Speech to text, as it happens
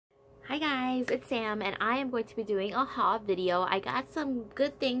Hi guys, it's Sam and I am going to be doing a haul video. I got some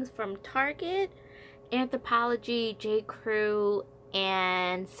good things from Target, Anthropologie, J.Crew,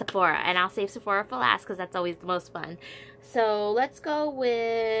 and Sephora. And I'll save Sephora for last because that's always the most fun. So let's go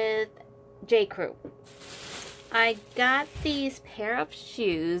with J.Crew. I got these pair of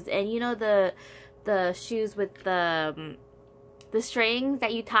shoes, and you know the shoes with the strings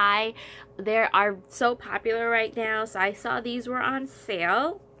that you tie, they are so popular right now. So I saw these were on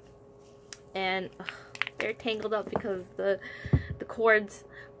sale. And they're tangled up because the cords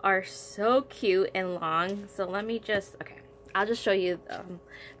are so cute and long. So let me just, I'll just show you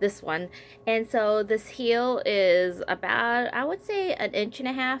this one. And so this heel is about, I would say, 1.5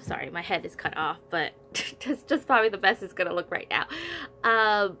 inches. Sorry, my head is cut off, but just probably the best it's gonna look right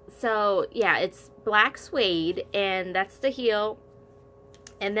now. So yeah, it's black suede, and that's the heel.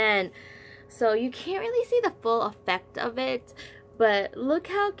 And then, so you can't really see the full effect of it, but look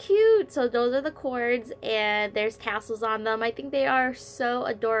how cute. So those are the cords, and there's tassels on them. I think they are so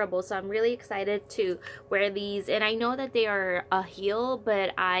adorable. So I'm really excited to wear these. And I know that they are a heel,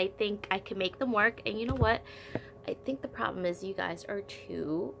 but I think I can make them work. And you know what? I think the problem is you guys are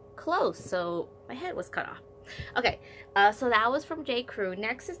too close. So my head was cut off. Okay, so that was from J.Crew.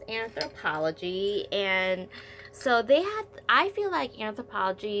 Next is Anthropologie, and so they had, I feel like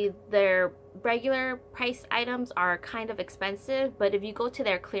Anthropologie, their regular price items are kind of expensive, but if you go to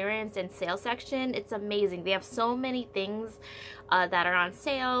their clearance and sale section, it's amazing. They have so many things that are on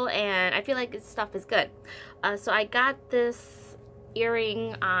sale, and I feel like this stuff is good. So I got this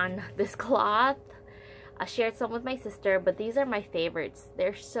earring on this cloth. I shared some with my sister, but these are my favorites.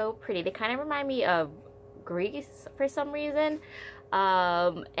 They're so pretty. They kind of remind me of Greece for some reason.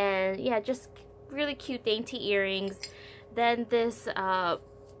 And yeah, just really cute dainty earrings. Then this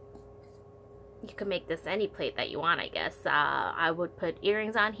you can make this any plate that you want, I guess. I would put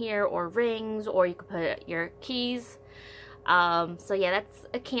earrings on here, or rings, or you could put your keys. So yeah, that's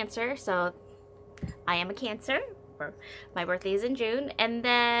a Cancer, so I am a Cancer. My birthday is in June. And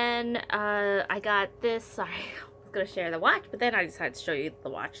then I got this, sorry, gonna share the watch, but then I decided to show you the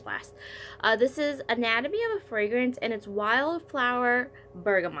watch last. This is Anatomy of a Fragrance, and it's Wildflower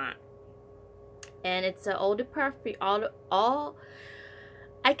Bergamot, and it's an eau de parfum. All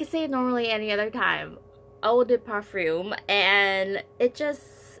I could say it normally any other time, eau de parfum, and it's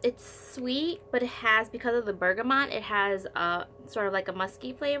sweet, but it has, because of the bergamot, it has sort of like a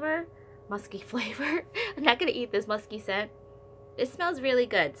musky flavor. I'm not gonna eat this musky scent. It smells really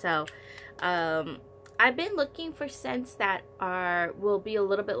good. So I've been looking for scents that will be a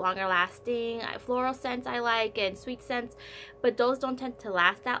little bit longer lasting. Floral scents I like, and sweet scents, but those don't tend to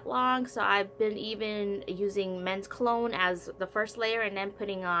last that long. So I've been even using men's cologne as the first layer and then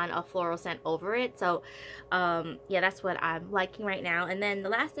putting on a floral scent over it. So yeah, that's what I'm liking right now. And then the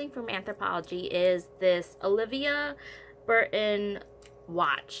last thing from Anthropologie is this Olivia Burton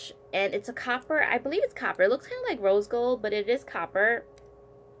watch, and it's a copper. I believe it's copper. It looks kind of like rose gold, but it is copper.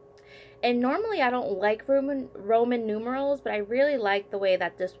 And normally I don't like Roman numerals, but I really like the way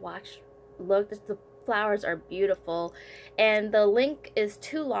that this watch looks. The flowers are beautiful, and the link is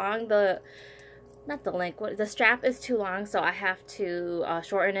too long. The strap is too long, so I have to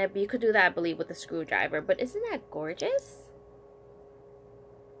shorten it. But you could do that, I believe, with a screwdriver. But isn't that gorgeous?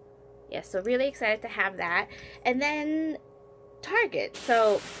 Yeah, so really excited to have that. And then Target.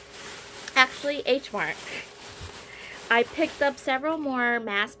 So actually Hmart. I picked up several more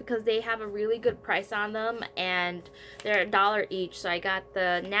masks because they have a really good price on them, and they're $1 each. So I got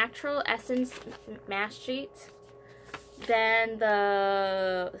the Natural Essence mask sheets, then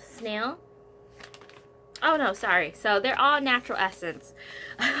the snail. Oh no, sorry. So they're all Natural Essence.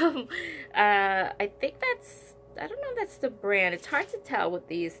 I think that's, I don't know if that's the brand. It's hard to tell with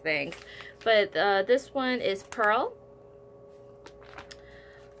these things. But this one is Pearl.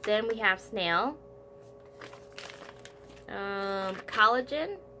 Then we have Snail.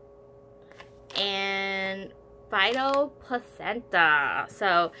 Collagen, and Phytoplacenta.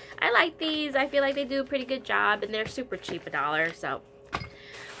 So I like these. I feel like they do a pretty good job, and they're super cheap, $1. So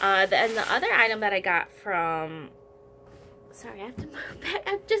then the other item that I got from, sorry, I have to move back.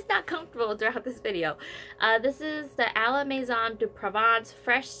 I'm just not comfortable throughout this video. This is the A la Maison de Provence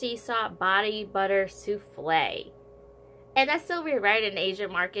Fresh Sea Salt Body Butter Souffle. And that's so weird, right? In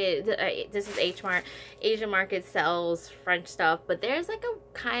Asian market, this is Hmart. Asian market sells French stuff, but there's like a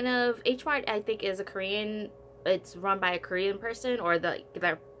kind of, Hmart I think is a Korean, it's run by a Korean person, or the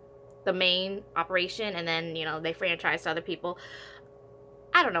main operation, and then, you know, they franchise to other people.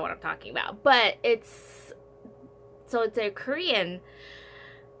 I don't know what I'm talking about, but it's a Korean,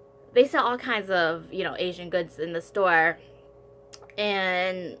 they sell all kinds of, you know, Asian goods in the store,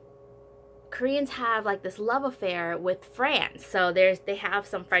 and Koreans have like this love affair with France. So they have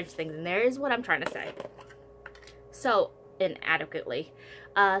some French things in there is what I'm trying to say. So inadequately.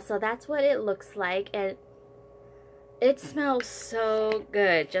 So that's what it looks like, and it smells so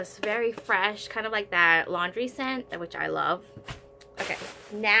good. Just very fresh, kind of like that laundry scent, which I love. Okay,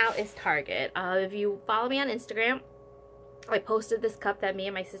 now is Target. If you follow me on Instagram, I posted this cup that me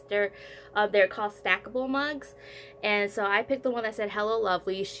and my sister, they're called stackable mugs. And so I picked the one that said Hello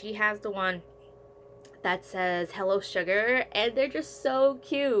Lovely. She has the one that says Hello Sugar. And they're just so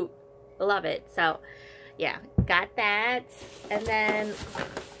cute. I love it. So yeah, got that. And then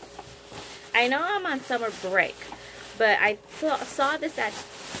I know I'm on summer break, but I saw this at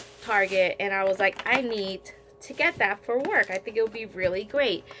Target and I was like, I need to get that for work. I think it would be really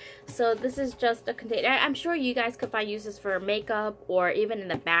great. So this is just a container. I'm sure you guys could find uses for makeup or even in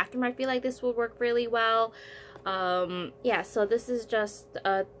the bathroom. I feel like this will work really well. Yeah, so this is just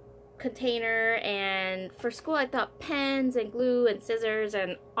a container, and for school I thought pens and glue and scissors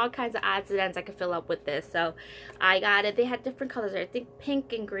and all kinds of odds and ends I could fill up with this. So I got it. They had different colors. I think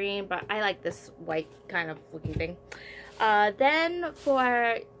pink and green, but I like this white kind of looking thing. Then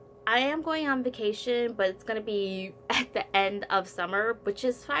I am going on vacation, but it's going to be at the end of summer, which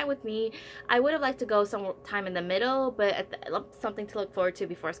is fine with me. I would have liked to go sometime in the middle, but something to look forward to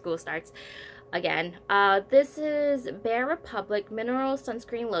before school starts again. This is Bare Republic Mineral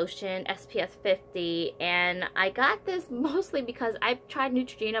Sunscreen Lotion SPF 50, and I got this mostly because I've tried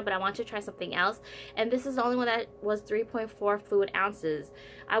Neutrogena, but I want to try something else, and this is the only one that was 3.4 fluid ounces.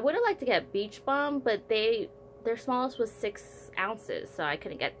 I would have liked to get Beach Bum, but their smallest was 6 ounces, so I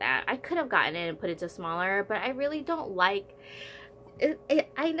couldn't get that. I could have gotten it and put it to smaller, but I really don't like it.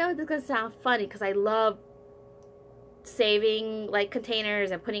 I know this is gonna sound funny because I love saving like containers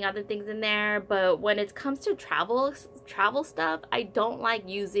and putting other things in there, but when it comes to travel stuff, I don't like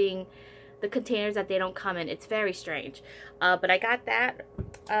using the containers that they don't come in. It's very strange. But I got that.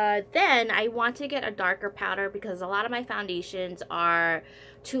 Then I want to get a darker powder because a lot of my foundations are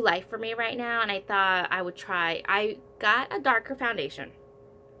too light for me right now, and I thought I would try. I got a darker foundation,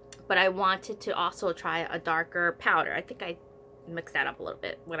 but I wanted to also try a darker powder. I think I mixed that up a little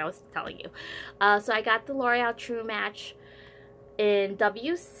bit when I was telling you. So I got the L'Oreal True Match in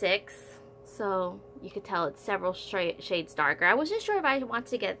W6, so you could tell it's several shades darker. I wasn't sure if I wanted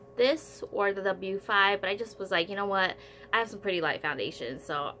to get this or the W5, but I just was like, you know what, I have some pretty light foundations,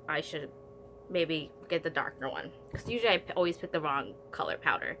 so I should maybe get the darker one, because usually I always pick the wrong color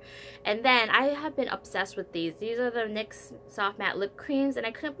powder. And then I have been obsessed with these. These are the NYX Soft Matte Lip Creams, and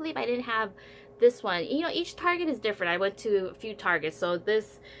I couldn't believe I didn't have this one. You know, each Target is different. I went to a few Targets, so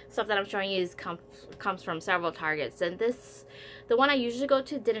this stuff that I'm showing you comes from several Targets. And the one I usually go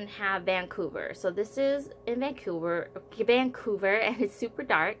to didn't have Vancouver, so this is in Vancouver, and it's super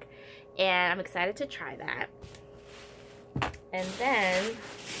dark, and I'm excited to try that. And then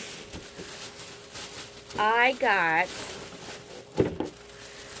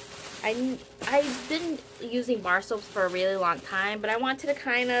I've been using bar soaps for a really long time, but I wanted to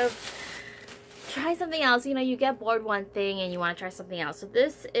kind of try something else. You know, you get bored one thing and you want to try something else. So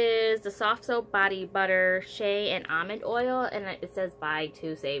this is the Soft Soap Body Butter Shea and Almond Oil, and it says buy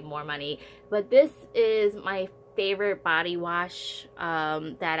to save more money. But this is my favorite body wash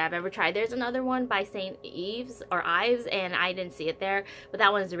that I've ever tried. There's another one by St. Ives, and I didn't see it there, but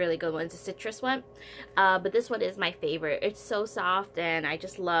that one's a really good one. It's a citrus one, but this one is my favorite. It's so soft, and I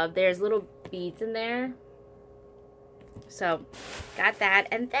just love, there's little beads in there. So got that.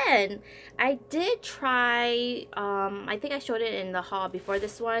 And then I did try, I think I showed it in the haul before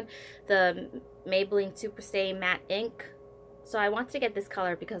this one, the Maybelline Superstay Matte Ink. So I wanted to get this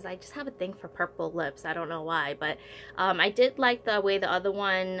color because I just have a thing for purple lips. I don't know why, but I did like the way the other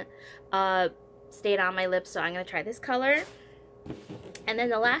one stayed on my lips, so I'm going to try this color. And then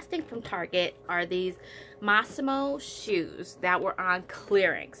the last thing from Target are these Massimo shoes that were on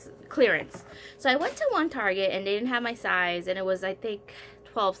clearance. So I went to one Target and they didn't have my size, and it was, I think,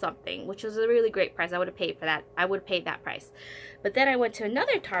 12 something, which was a really great price. I would have paid for that. I would have paid that price. But then I went to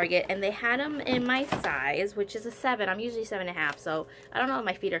another Target and they had them in my size, which is a 7. I'm usually 7.5, so I don't know if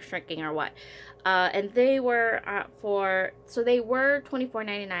my feet are shrinking or what. And they were so they were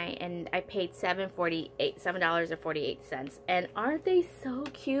 $24.99, and I paid $7.48, and aren't they so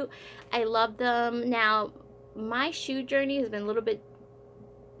cute? I love them. Now my shoe journey has been a little bit,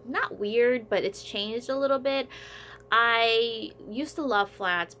 not weird, but it's changed a little bit. I used to love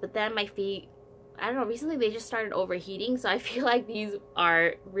flats, but then my feet, I don't know, recently they just started overheating, so I feel like these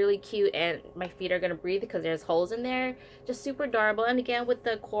are really cute and my feet are going to breathe because there's holes in there. Just super adorable. And again, with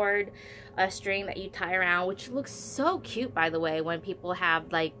the cord string that you tie around, which looks so cute, by the way, when people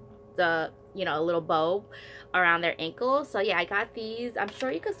have like the you know, a little bow around their ankle. So yeah, I got these. I'm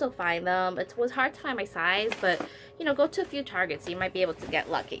sure you can still find them. It was hard to find my size, but you know, go to a few Targets, you might be able to get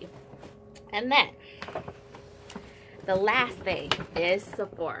lucky. And then the last thing is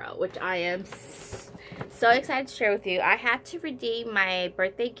Sephora, which I am so excited to share with you. I had to redeem my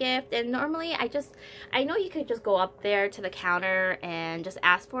birthday gift, and normally I know you could just go up there to the counter and just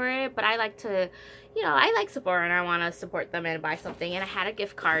ask for it, but I like to, you know, I like Sephora and I want to support them and buy something, and I had a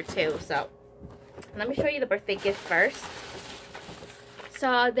gift card too. So let me show you the birthday gift first.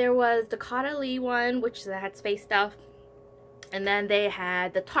 So there was the Cotta Lee one, which had space stuff, and then they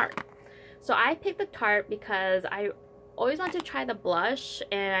had the Tarte. So I picked the Tarte because I always wanted to try the blush,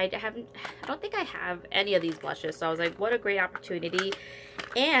 and I don't think I have any of these blushes, so I was like, what a great opportunity.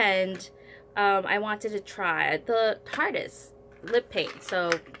 And I wanted to try the Tarte's lip paint.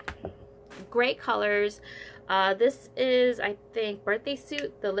 So great colors. This is, I think, Birthday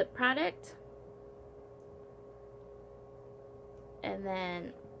Suit, the lip product. And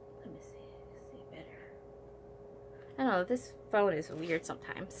then let me see better. I don't know, this phone is weird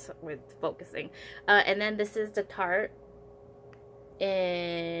sometimes with focusing. And then this is the Tarte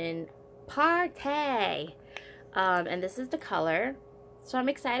in Party, and this is the color. So I'm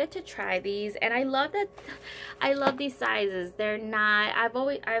excited to try these, and I love these sizes. They're not,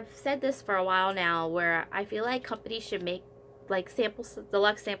 I've said this for a while now, where I feel like companies should make like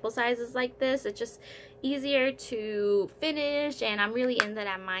deluxe sample sizes like this. It's just easier to finish, and I'm really into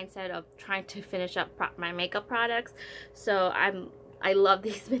that mindset of trying to finish up my makeup products. So I love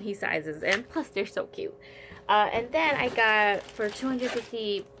these mini sizes, and plus they're so cute. And then I got, for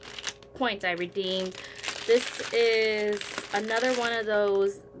 250 points, I redeemed, this is another one of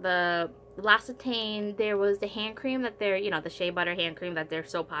those, the L'Occitane. There was the hand cream that they're, you know, the shea butter hand cream that they're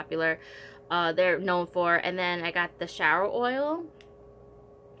so popular, they're known for. And then I got the shower oil.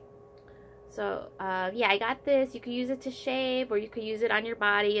 So yeah, I got this. You could use it to shave, or you could use it on your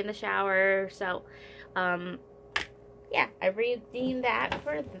body in the shower. So yeah, I redeemed that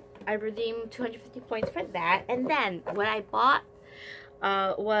for, I redeemed 250 points for that. And then what I bought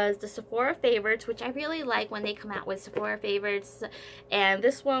was the Sephora favorites, which I really like when they come out with Sephora favorites, and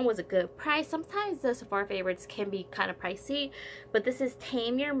this one was a good price. Sometimes the Sephora favorites can be kind of pricey, but this is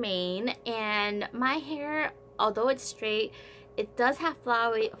Tame Your Mane, and my hair, although it's straight, it does have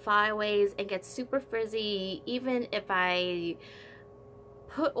flyaways and gets super frizzy. Even if I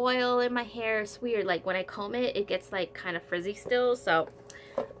put oil in my hair, it's weird, like when I comb it, it gets like kind of frizzy still. So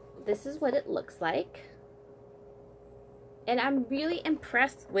this is what it looks like, and I'm really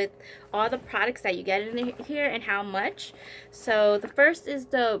impressed with all the products that you get in here and how much. So the first is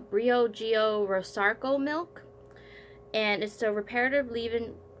the Brio Geo Rosarco milk, and it's the reparative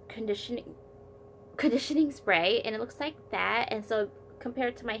leave-in conditioning spray, and it looks like that. And so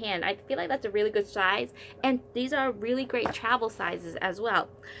compared to my hand, I feel like that's a really good size, and these are really great travel sizes as well.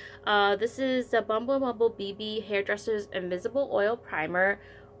 This is the Bumble Bumble BB Hairdresser's Invisible Oil Primer.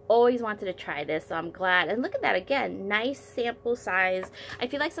 Always wanted to try this, so I'm glad. And look at that, again, nice sample size. I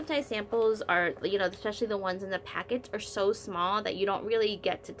feel like sometimes samples are, you know, especially the ones in the package, are so small that you don't really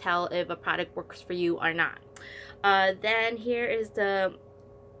get to tell if a product works for you or not. Then here is the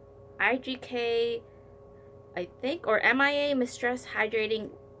IGK, I think, or MIA Mistress Hydrating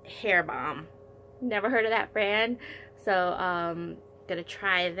Hair Balm. Never heard of that brand, so gonna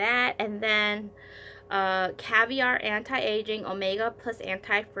try that. And then Caviar Anti-Aging Omega Plus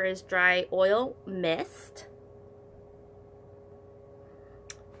Anti-Frizz Dry Oil Mist.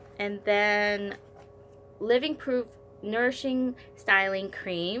 And then Living Proof Nourishing Styling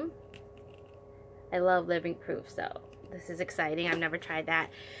Cream. I love Living Proof, so this is exciting. I've never tried that.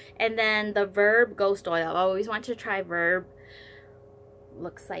 And then the Verb Ghost Oil. I always wanted to try Verb.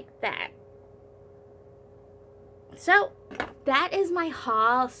 Looks like that. So that is my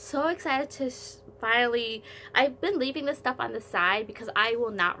haul. So excited to finally, I've been leaving this stuff on the side because I will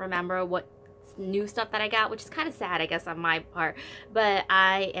not remember what new stuff that I got, which is kind of sad, I guess, on my part. But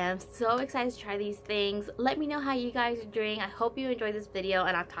I am so excited to try these things. Let me know how you guys are doing. I hope you enjoyed this video,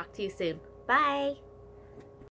 and I'll talk to you soon. Bye!